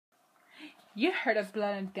You heard of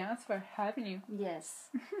Blood and Dance Floor, haven't you? Yes.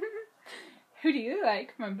 Who do you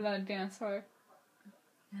like from Blood and Dance Floor?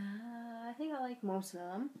 I think I like most of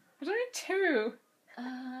them. There's only two.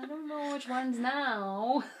 I don't know which ones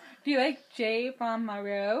now. Do you like Jay Von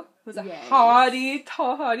Monroe, who's a Yes. hottie,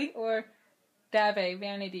 tall hottie, or Dave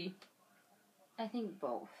Vanity? I think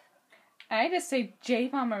both. I just say Jay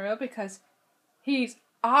Von Monroe because he's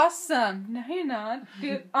awesome. No, you're not.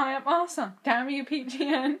 Dude, I am awesome. Damn you,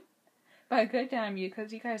 PGN. But good damn you,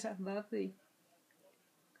 because you guys are lovely.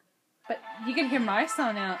 But you can hear my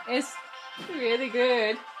song now. It's really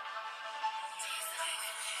good.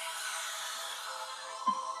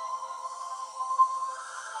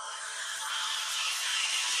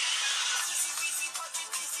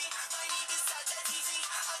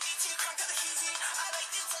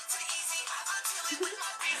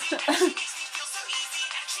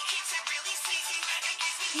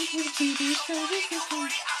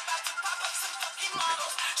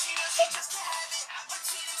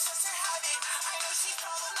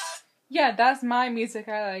 Yeah, that's my music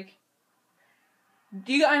I like.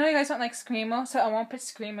 I know you guys don't like Screamo, so I won't put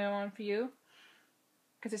Screamo on for you.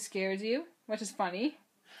 Because it scares you, which is funny.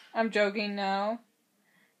 I'm joking now.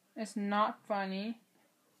 It's not funny.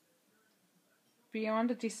 Beyond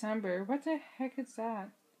the December. What the heck is that?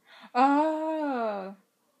 Oh!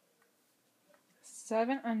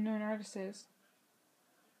 7 unknown artists.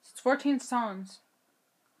 It's 14 songs.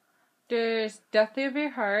 There's Deathly of Your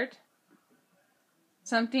Heart.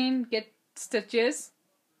 Something Get Stitches.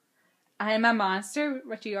 I Am a Monster,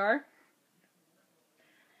 what you are.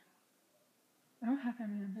 I don't have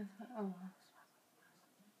any. Oh.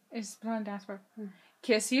 It's Blonde Dance Bar.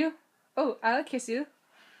 Kiss You. Oh, I'll Kiss You.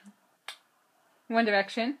 One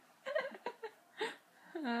Direction.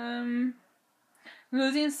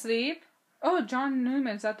 Losing Sleep. Oh, John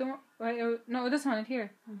Newman. Is that the one? Wait, no, this one is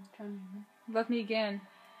here. Love Me Again.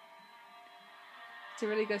 It's a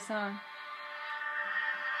really good song.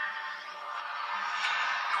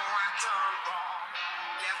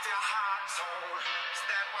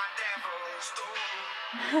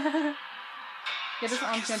 Yeah, this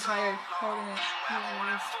I'm getting tired holding it.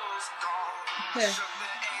 There.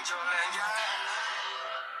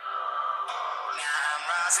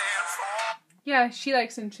 Yeah, she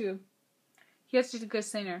likes him too. He's just a good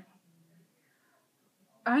singer.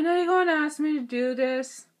 I know you're going to ask me to do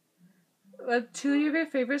this. Two of your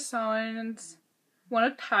favorite songs. One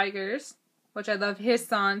of Tiger's, which I love his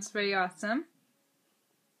songs, very awesome.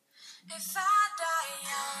 If I die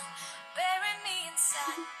young, bury me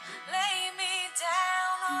inside, lay me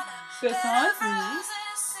down on a Good song. bed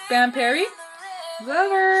of Bam Perry.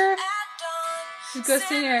 Love her. at dawn. She's a good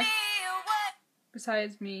singer. Send me away.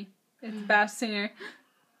 Besides me. It's the best singer.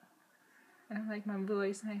 I don't like my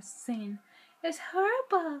voice and I sing. It's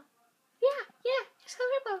horrible. Yeah, it's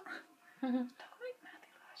horrible. Don't like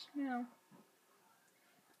Matthew Lush now.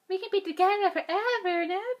 We can be together forever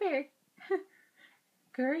and ever.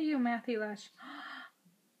 Girl, you Matthew Lush.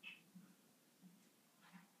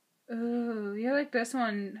 Oh, you like this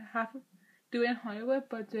one? Do It in Hollywood,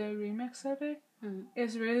 but the remix of it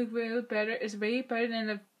is really, really better. It's way better than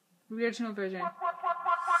the original version.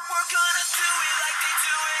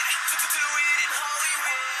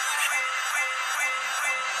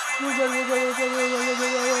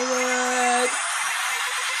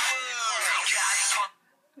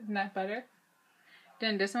 Isn't that better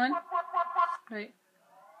than this one? Right.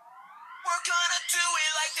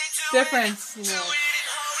 Difference.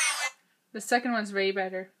 The second one's way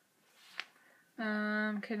better.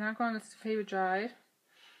 Okay, now going with favorite drive.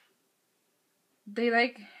 They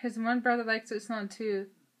like his one brother likes this one too.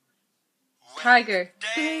 Tiger.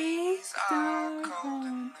 That's okay.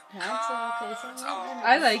 So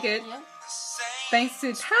I like it. Yeah. Thanks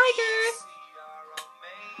to Tiger.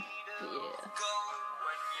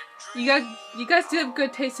 Yeah. You guys do have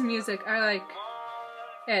good taste in music. I like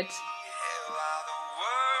it.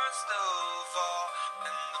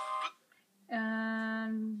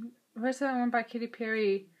 Where's that one by Katy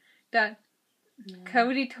Perry that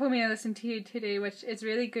Cody told me to listen to today, which is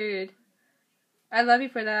really good. I love you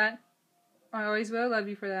for that. I always will love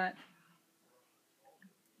you for that.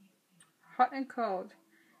 Hot and Cold.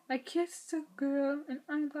 I kissed a girl and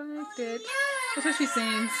I liked it. That's what she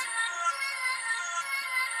sings.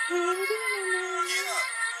 Y'all know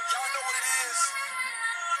what it is.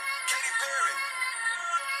 Katy Perry.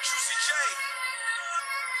 Juicy J.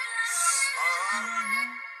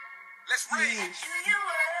 Let's rage.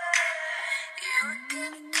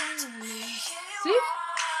 See?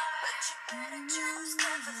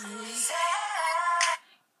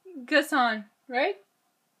 Good song, right?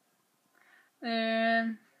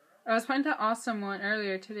 I was playing the awesome one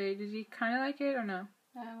earlier today. Did you kind of like it or no?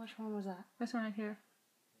 Which one was that? This one right here.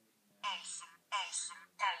 Awesome, awesome,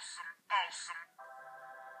 awesome, awesome.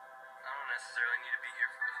 I don't necessarily need to be here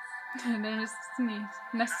for this. Then it's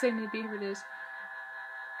necessary to be here for this.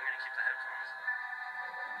 I'm gonna keep the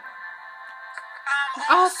headphones.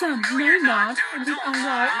 Awesome! No, you're not.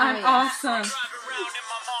 I'm awesome. Driving around in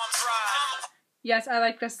my mom's ride. Yes, I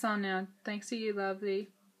like this song now. Thanks to you,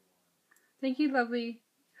 lovely. Thank you, lovely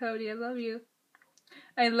Cody. I love you.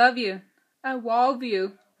 I love you. I wall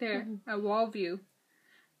view. There. I wall view.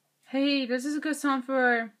 Hey, this is a good song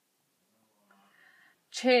for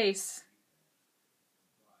Chase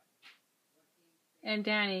and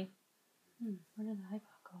Danny. Where did the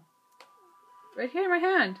iPod go? Right here in my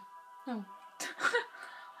hand. No.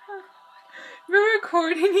 We're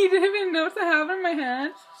recording. You didn't even know what I have in my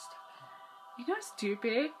hand. You're not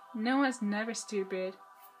stupid. No one's never stupid.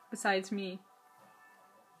 Besides me.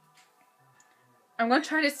 I'm gonna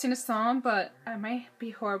try to sing a song, but I might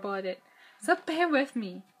be horrible at it. So bear with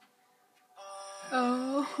me.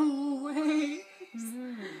 Oh, wait.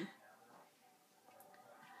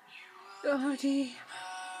 Oh, gee.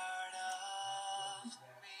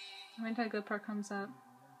 Wait until a good part comes up. And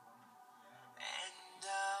I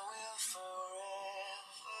will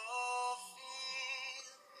forever feel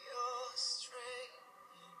your strength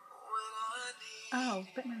when I need Oh,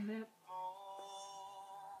 bit my lip.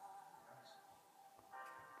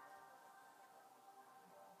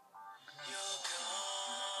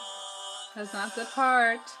 That's not the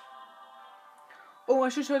part. Oh, I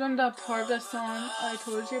should show them that part of the song I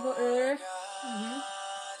told you about earlier.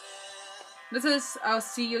 This is I'll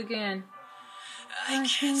See You Again. I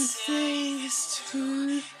can say this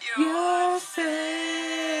to your face.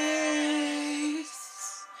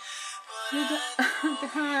 You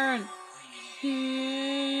can't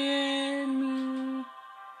hear me.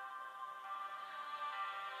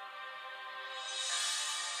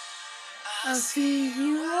 I'll see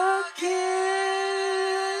you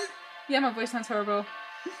again. Yeah, my voice sounds horrible.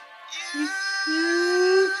 You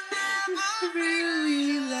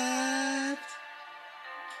really left.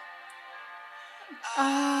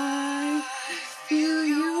 I feel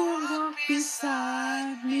you walk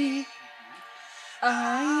beside me.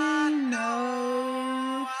 I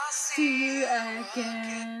know. See you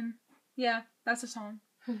again. Yeah, that's the song.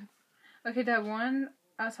 Okay, that one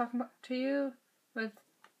I was talking about to you with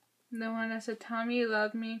the one that said, "Tell me you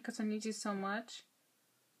love me because I need you so much."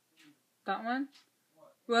 That one?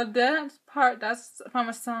 Well, that part, that's from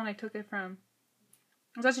a song I took it from.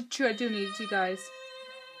 It's actually true, I do need you guys.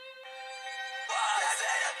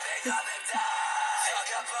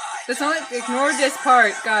 It's not, ignore this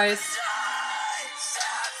part, guys.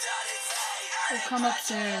 It'll come up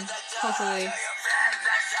soon, hopefully.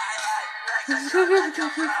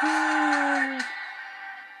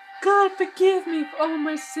 God, forgive me for all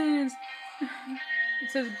my sins.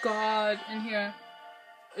 It says God in here.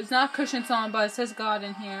 It's not a Christian song, but it says God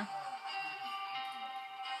in here.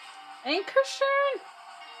 Ain't Christian?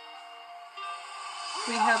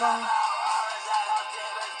 We have all...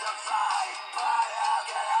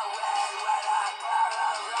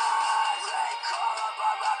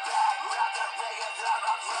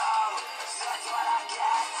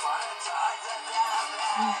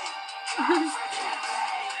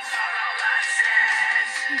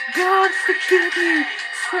 God, forgive me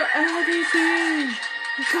for everything.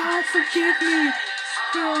 God, forgive me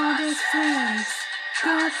for all the sins.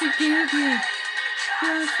 God, forgive me.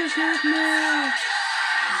 God, forgive me.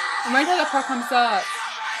 I'm waiting till the part comes up.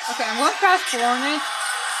 Okay, I'm going to fast forward it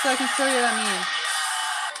so I can show you what I mean.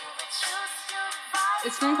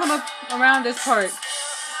 It's going to come up around this part.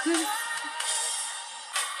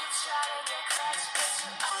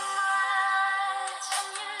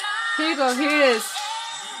 Here you go, here it is.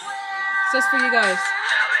 It's just for you guys.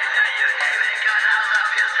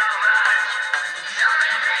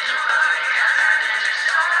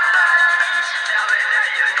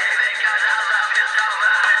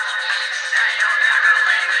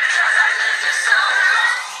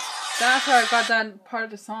 That's where I got that part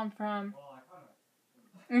of the song from.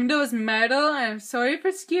 Even though it's metal, I'm sorry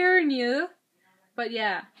for scaring you. But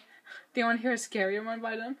yeah. Do you want to hear a scarier one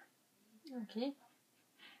by them? Okay.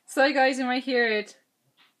 Sorry guys, you might hear it.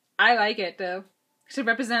 I like it though. It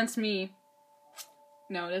represents me.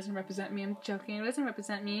 No, it doesn't represent me. I'm joking. It doesn't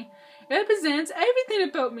represent me. It represents everything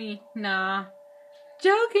about me. Nah.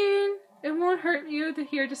 Joking. It won't hurt you to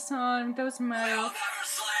hear the song. Those metal.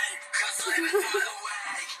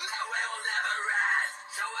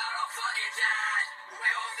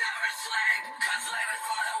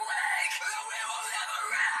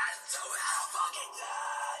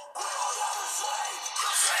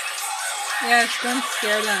 Yeah, it's gonna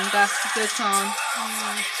scare them. That's the song.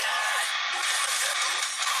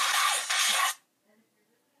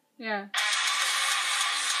 Yeah.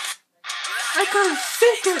 I got a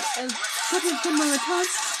secret and put it in my tongue,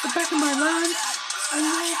 the back of my lungs, and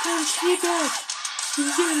I can keep it.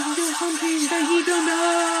 He's gonna do something that he don't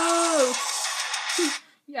know.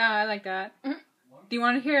 Yeah, I like that. Do you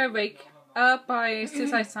want to hear Wake Up by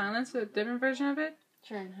Suicide Silence, a different version of it?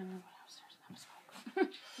 Sure, and have one upstairs. I'm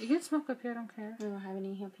smoking. You can smoke up here, I don't care. We don't have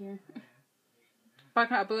any up here. But I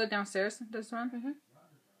can upload it downstairs, this one. Mm-hmm.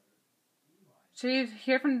 Should you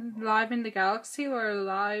hear from Live in the Galaxy or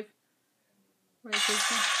Live... Wait, is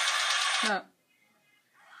this one? No.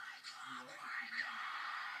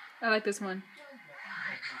 I like this one.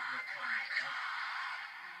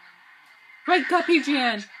 Wake up,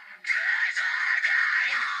 EGN!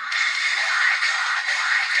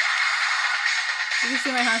 You can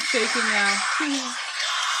see my hand shaking now.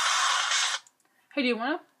 Hey, do you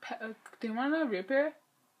want a root beer?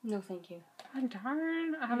 No, thank you. Oh,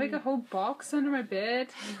 darn. I have like a whole box under my bed.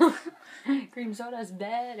 Cream soda's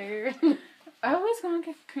better. I always gonna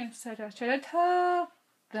get cream soda. Should I tell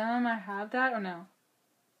them I have that or no?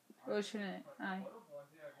 Or shouldn't I?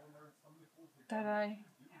 That I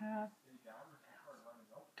have.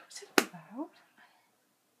 Don't say it loud.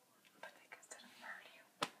 But they can still hurt you.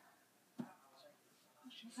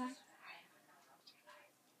 Should I?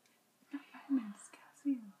 No, I'm in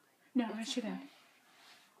calcium. No, I shouldn't.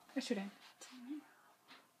 I shouldn't.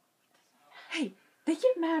 Hey, they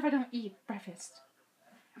get mad if I don't eat breakfast.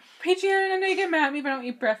 Patreon, I know you get mad at me if I don't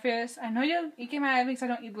eat breakfast. I know you get mad at me because I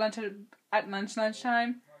don't eat lunch at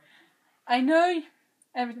lunchtime. I know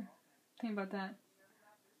everything about that.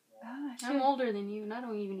 Oh, I'm older than you, and I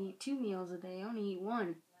don't even eat 2 meals a day. I only eat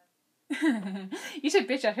 1. You should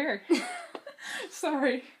bitch at her.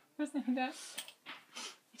 Sorry for saying that.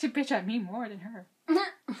 You should bitch at me more than her.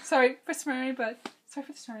 Sorry for swearing, but sorry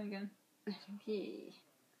for swearing again. Okay.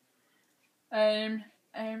 Oh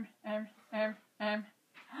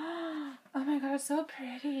my god, it's so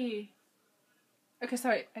pretty. Okay,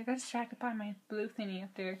 sorry, I got distracted by my blue thingy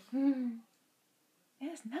up there.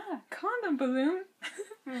 It's not a condom balloon.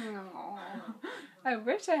 I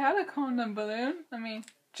wish I had a condom balloon. I mean,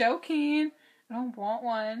 joking. I don't want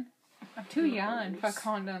one. I'm too young for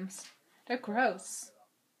condoms. They're gross.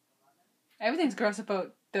 Everything's gross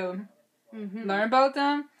about them. Learn about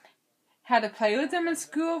them. Had to play with them in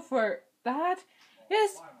school for that.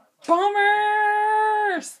 It's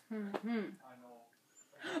bombers!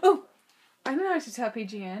 Oh, I know I should tell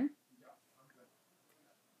PGN.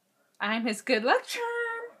 I'm his good luck charm.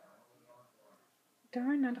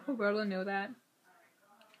 Darn, not the whole world will know that.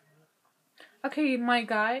 Okay, hey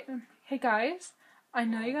guys, I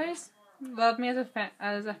know you guys love me as a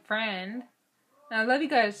friend, and I love you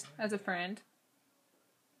guys as a friend.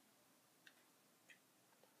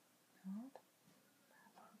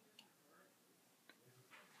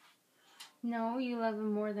 No, you love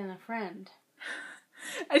him more than a friend.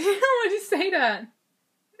 I didn't want to say that.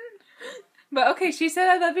 But okay, she said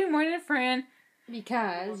I love you more than a friend.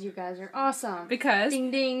 Because you guys are awesome. Because ding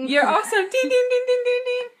ding. You're awesome. Ding ding ding ding ding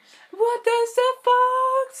ding. What does the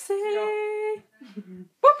fox say?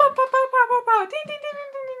 Bow, bow, bow, bow, bow, bow, bow. Ding ding ding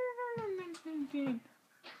ding ding ding ding ding.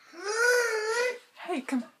 Hey,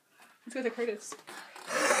 come. Let's go to Curtis.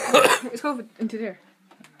 Let's go into there.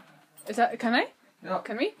 Can I? Yeah.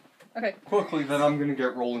 Can we? Okay. Quickly, then I'm gonna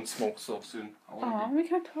get rolling smoke so soon. Oh, we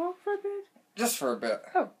can talk for a bit? Just for a bit.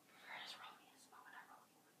 Oh.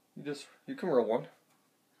 You can roll one.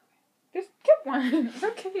 Just get one. It's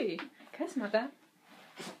okay. Can I smell that?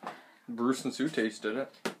 Bruce and Sue tasted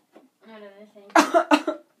it. What do they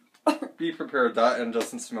think? Be prepared, that end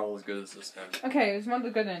doesn't smell as good as this end. Okay, it smells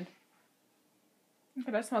the good end.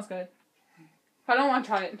 Okay, that smells good. I don't want to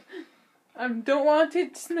try it. I don't want to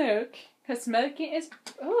smoke. Because smoking is...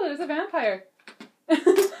 Oh, there's a vampire.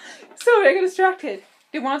 So I get distracted.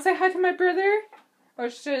 Do you want to say hi to my brother?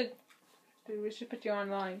 Or should... We should put you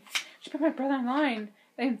online. We should put my brother online.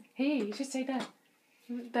 And hey, you should say that.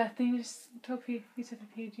 That thing you just told you said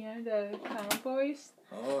to PGN, the clown voice.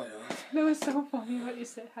 Oh, yeah. That was so funny what you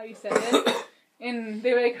said, how you said it. And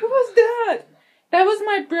they were like, who was that? That was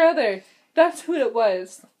my brother. That's who it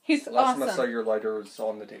was. He's Last time I awesome. saw your lighter was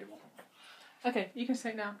on the table. Okay, you can say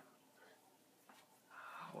it now.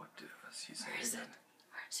 What does he say again?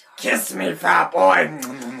 Kiss me, fat boy!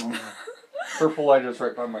 Purple lighter's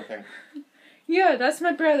right by my thing. Yeah, that's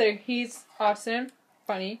my brother. He's awesome,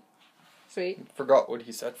 funny, sweet. Forgot what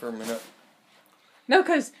he said for a minute. No,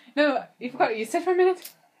 you forgot what you said for a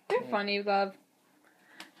minute. You're funny, love.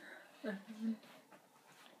 You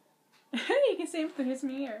can say it through his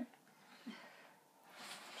mirror.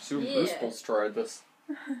 Soon Yeah. Bruce will try this.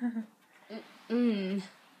 Mmm.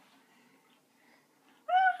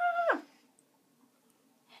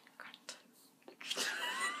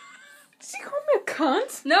 Did you call me a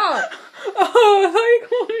cunt? No! Oh, I thought you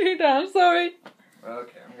called me that. I'm sorry.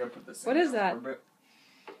 Okay, I'm gonna put this What in is that? for a bit.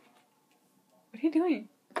 What are you doing?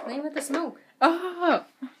 Playing with the smoke. Oh,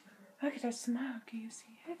 look at that smoke. Can you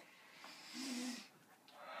see it?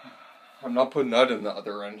 I'm not putting that in the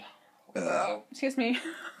other end. Excuse me.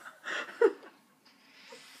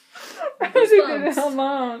 I was doing it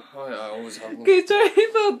alone. Oh yeah, I always have them. Okay, sorry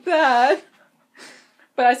about that.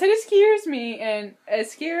 But I said it scares me, and it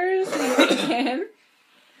scares me again.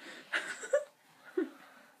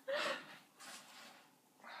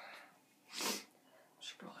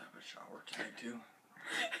 Should probably have a shower today too.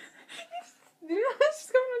 You know, it's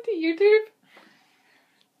just going onto YouTube.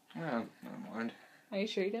 Yeah, never mind. Are you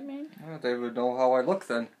sure you didn't mean? Yeah, they would know how I look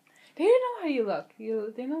then. They don't know how you look.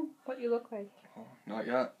 They know what you look like. Oh, not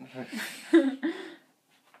yet.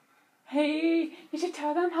 Hey, you should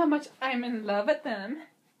tell them how much I'm in love with them.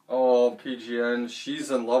 Oh, PGN, she's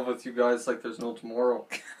in love with you guys like there's no tomorrow.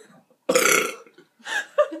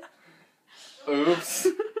 Oops.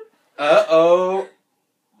 Uh-oh.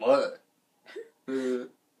 What? They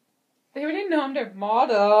already know I'm their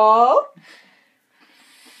model.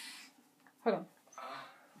 Hold on.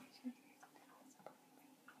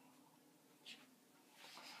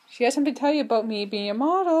 She has something to tell you about me being a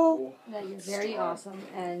model. That you're very awesome,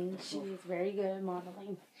 and she's very good at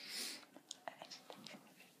modeling.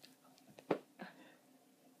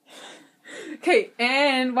 Okay,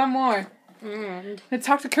 and one more. And Let's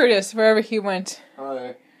talk to Curtis wherever he went.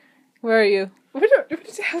 Hi. Where are you?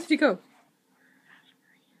 How did you go?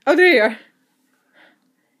 Oh, there you are.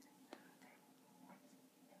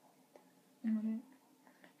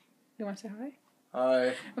 You want to say hi?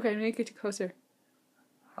 Hi. Okay, I'm gonna get you closer.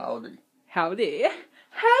 Howdy. Howdy.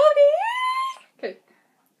 Howdy! Okay.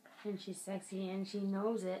 and she's sexy and she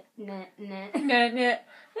knows it. Nah, nah. Nah, nah.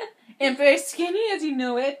 And very skinny as you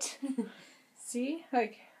know it. See?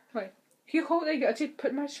 Like, wait. Can you hold, like, actually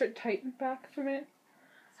put my shirt tight back for a minute?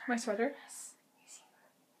 My sweater.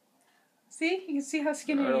 See? You can see how I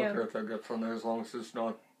skinny I don't am. care if that gets on there as long as it's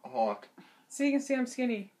not hot. See, you can see I'm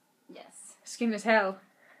skinny. Yes. Skinny as hell.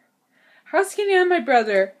 How skinny am I,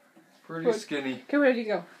 brother? Pretty What? skinny. Okay, where did you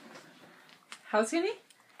go? How skinny?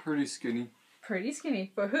 Pretty skinny. Pretty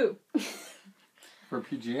skinny. For who? For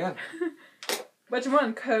PGN. Which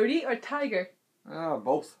one, Cody or Tiger? Yeah,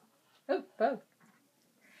 both. Oh, both.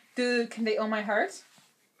 Can they own my heart?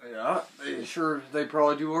 Yeah, they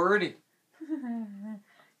probably do already.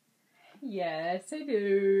 Yes, I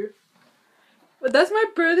do. But that's my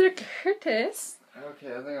brother Curtis.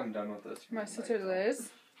 Okay, I think I'm done with this. My sister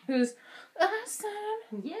Liz, who's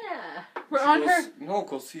awesome. Yeah. We're on her. No,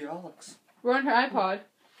 go see Alex. We're on her iPod.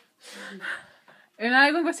 And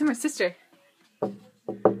I'm gonna go see my sister. Yeah?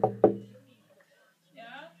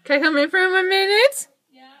 Can I come in for a minute?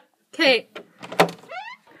 Yeah. Okay.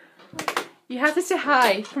 You have to say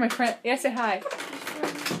hi for my friend. Yeah, say hi.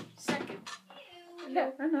 Second.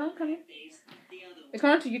 Yeah, I know, I'm coming. It's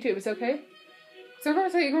going on to YouTube, it's okay? So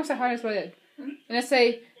you're gonna say hi as well. And just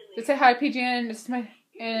say hi, PGN, this is my,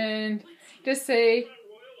 and just say,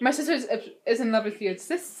 my sister is in love with you.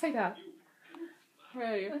 Just say that.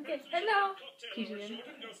 Where are you? Okay. Hello. PGN.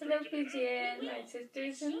 Hello, PGN. My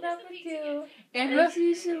sister's in love with you. And look, As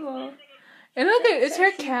usual. and look, it's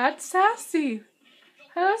her cat, Sassy.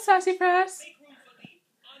 Hello, Sassy Press.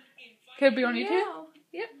 Could it be on YouTube? Yeah.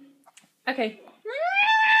 Yep. Okay.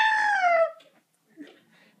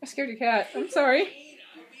 I scared your cat. I'm sorry.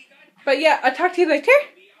 But yeah, I'll talk to you later.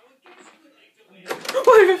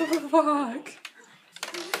 What the fuck?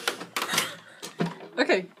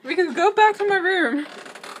 Okay, we can go back to my room.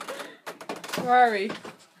 Where are we?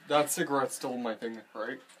 That cigarette's still in my finger,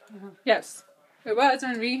 right? Yes. It was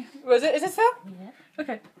when we... Was it? Is it so? Yeah.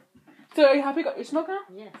 Okay. So are you happy you got your smoke now?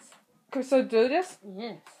 Yes. Can we still do this?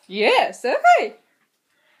 Yes. Yes, okay.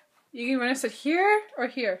 You want to sit here or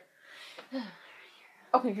here?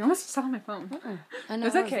 Okay, you almost saw my phone. I know.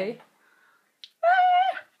 It's okay.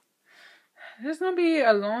 There's gonna be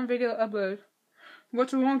a long video upload,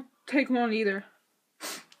 which won't take long either.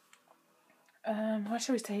 What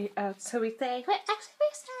should we say? So we say. What should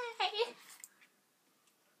we say?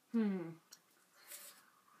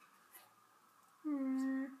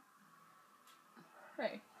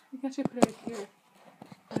 Hey, you can actually put it right here,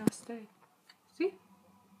 and I'll stay. See?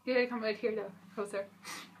 You gotta come right here though, closer.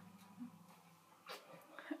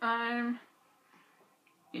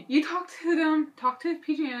 You talk to them, talk to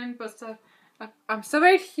PGN, but stuff. I'm still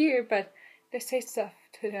right here, but they say stuff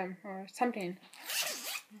to them or something.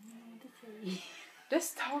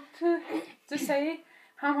 Just say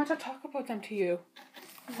how much I talk about them to you.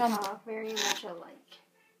 We talk very much alike.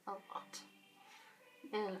 A lot.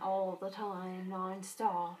 And all the time,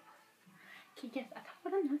 non-stop. Yes, I talk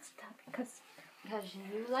about them non-stop because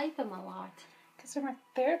you like them a lot. Because they're my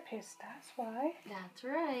therapist, that's why. That's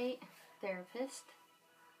right. Therapist.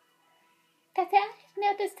 That's all I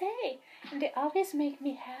know to say. And they always make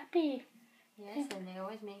me happy. Yes, and they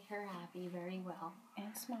always make her happy very well.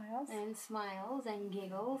 And smiles. And smiles and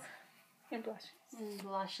giggles. And blushes. And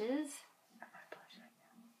blushes. Am I blushing right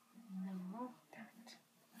now? No. Damn it.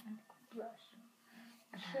 I'm blush.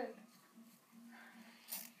 I should.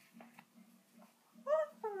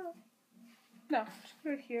 No, just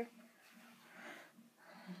put it here.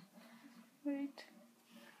 Wait.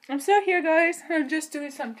 I'm still here, guys. I'm just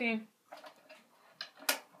doing something.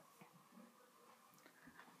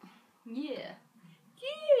 Yeah.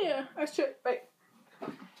 Yeah. I should. Wait.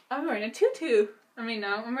 I'm wearing a tutu. I'm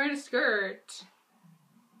wearing a skirt.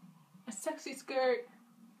 A sexy skirt.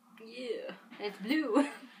 Yeah. It's blue.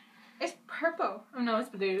 It's purple. Oh no, it's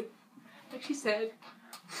blue. Like she said.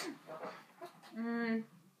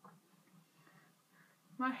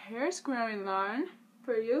 My hair is growing long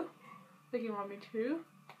for you. Like you want me to.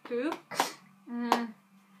 Do.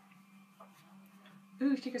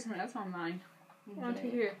 Ooh, she got something else online. I want to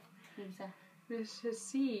hear. Who's that? Let's just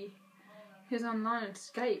see. He's online on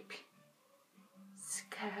Skype.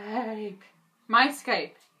 Skype. My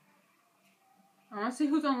Skype. I want to see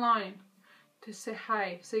who's online to say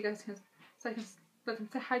hi, so you guys can, so I can let them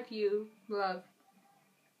say hi to you, love.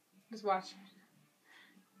 Just watch.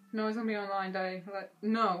 No one's gonna be online,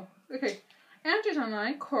 no. Okay. Andrew's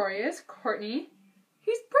online. Corey is. Courtney.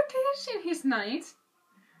 He's British and he's nice.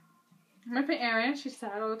 My friend Erin, she's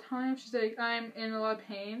sad all the time. She's like, I'm in a lot of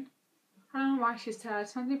pain. I don't know why she's sad.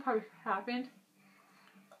 Something probably happened.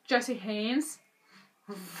 Jesse Haynes.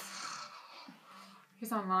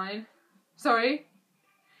 He's online. Sorry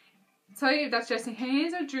if that's Jesse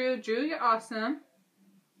Haynes or Drew. Drew, you're awesome.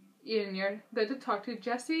 You're good to talk to.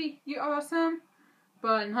 Jesse, you're awesome.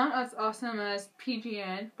 But not as awesome as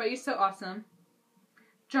PGN. But you're still awesome.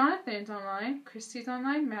 Jonathan's online. Christy's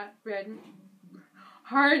online. Matt Red.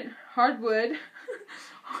 Hardwood.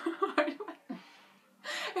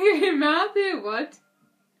 Okay, Matthew, what?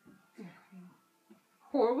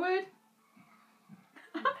 Horwood?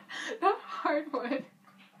 Not hardwood.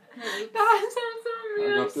 That sounds so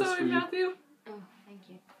mean. I'm sorry, Matthew. Oh, thank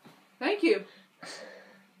you. Thank you.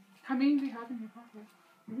 How many do you have in your pocket?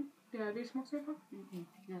 Hmm? Yeah, do you smoke in your pocket?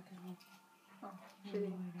 Nothing. Oh,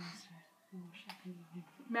 shitty.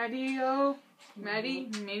 Maddie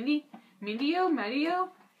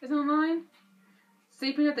is online.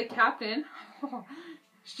 Sleeping with the captain.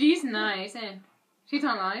 She's nice and she's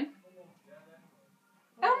online.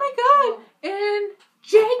 Oh my god! And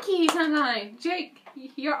Jakey's online. Jake,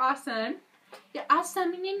 you're awesome. You're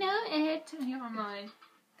awesome and you know it. And you're online.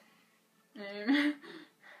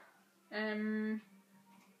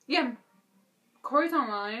 Yeah. Corey's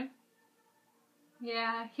online.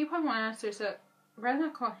 Yeah, he probably won't answer, so I'd rather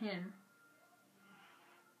not call him.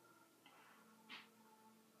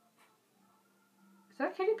 Is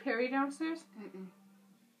that Katy Perry downstairs?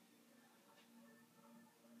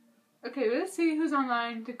 Okay, let's see who's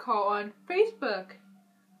online to call on Facebook.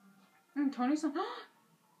 And Tony's on.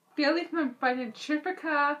 Bailey from Biden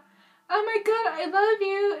Chipperka. Oh my god, I love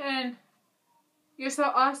you. And you're so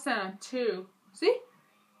awesome, too. See?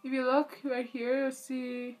 If you look right here, you'll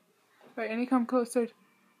see. Right, and you come closer.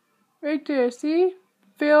 Right there, see?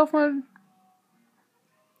 Phil from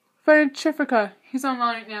Biden Chipperka. He's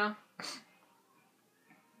online right now.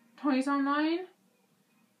 Tony's online.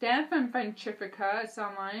 Dan from Biden Chipperka is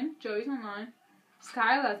online. Joey's online.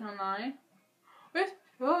 Skyla's online. Wait,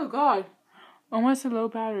 oh god. Almost a low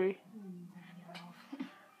battery.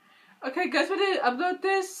 Okay, guys, we're gonna upload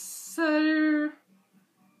this.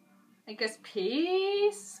 I guess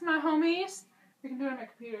peace, my homies. We can do it on my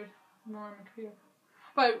computer. More on my computer.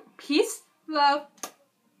 But peace, love.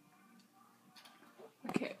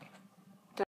 Okay.